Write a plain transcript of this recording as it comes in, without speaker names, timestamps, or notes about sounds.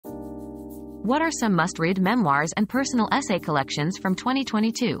What are some must-read memoirs and personal essay collections from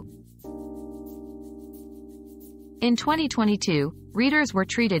 2022? In 2022, readers were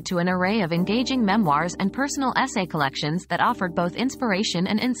treated to an array of engaging memoirs and personal essay collections that offered both inspiration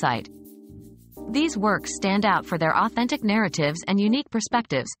and insight. These works stand out for their authentic narratives and unique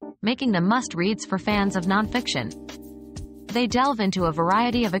perspectives, making them must-reads for fans of nonfiction. They delve into a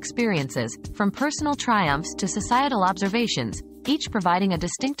variety of experiences, from personal triumphs to societal observations, each providing a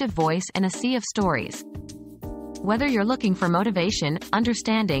distinctive voice in a sea of stories. Whether you're looking for motivation,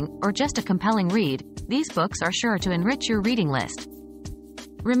 understanding, or just a compelling read, these books are sure to enrich your reading list.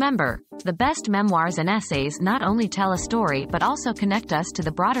 Remember, the best memoirs and essays not only tell a story but also connect us to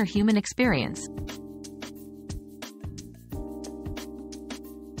the broader human experience.